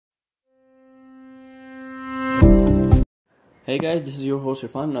Hey guys, this is your host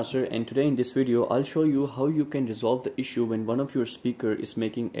Irfan Nasser, and today in this video I'll show you how you can resolve the issue when one of your speaker is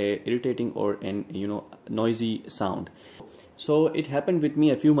making a irritating or an noisy sound. So it happened with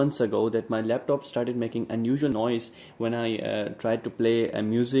me a few months ago that my laptop started making unusual noise when I tried to play a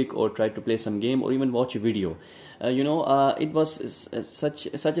music or tried to play some game or even watch a video. It was such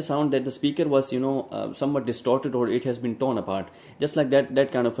a sound that the speaker was somewhat distorted, or it has been torn apart, just like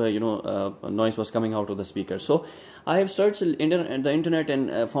that kind of noise was coming out of the speaker. So I have searched the internet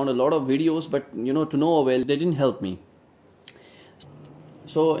and found a lot of videos, but to no avail. They didn't help me.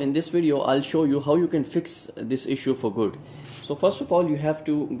 So in this video I'll show you how you can fix this issue for good. So first of all, you have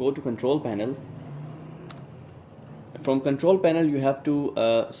to go to control panel. From control panel you have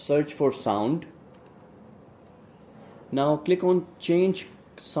to search for sound. Now click on change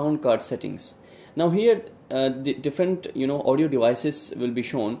sound card settings. Now here the different audio devices will be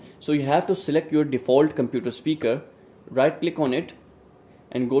shown. So you have to select your default computer speaker, right click on it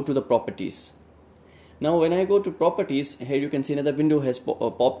and go to the properties. Now when I go to properties, here you can see another window has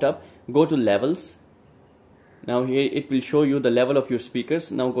popped up. Go to levels. Now here it will show you the level of your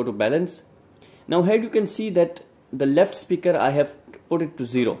speakers. Now go to balance. Now here you can see that the left speaker I have put it to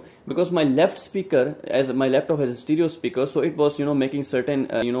 0 because my left speaker, as my laptop has a stereo speaker, so it was making certain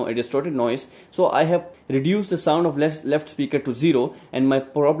a distorted noise. So I have reduced the sound of left speaker to 0 and my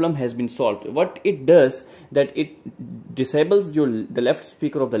problem has been solved. What it does, that it disables the left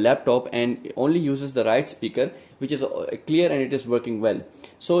speaker of the laptop and only uses the right speaker, which is clear and it is working well.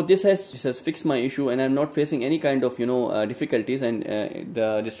 So this has fixed my issue and I'm not facing any kind of difficulties and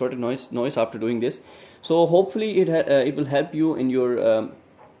the distorted noise after doing this. So hopefully it will help you in your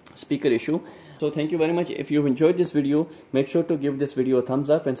speaker issue. So thank you very much. If you've enjoyed this video, make sure to give this video a thumbs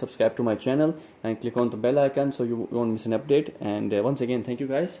up and subscribe to my channel and click on the bell icon so you won't miss an update. And once again, thank you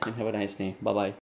guys and have a nice day. Bye bye.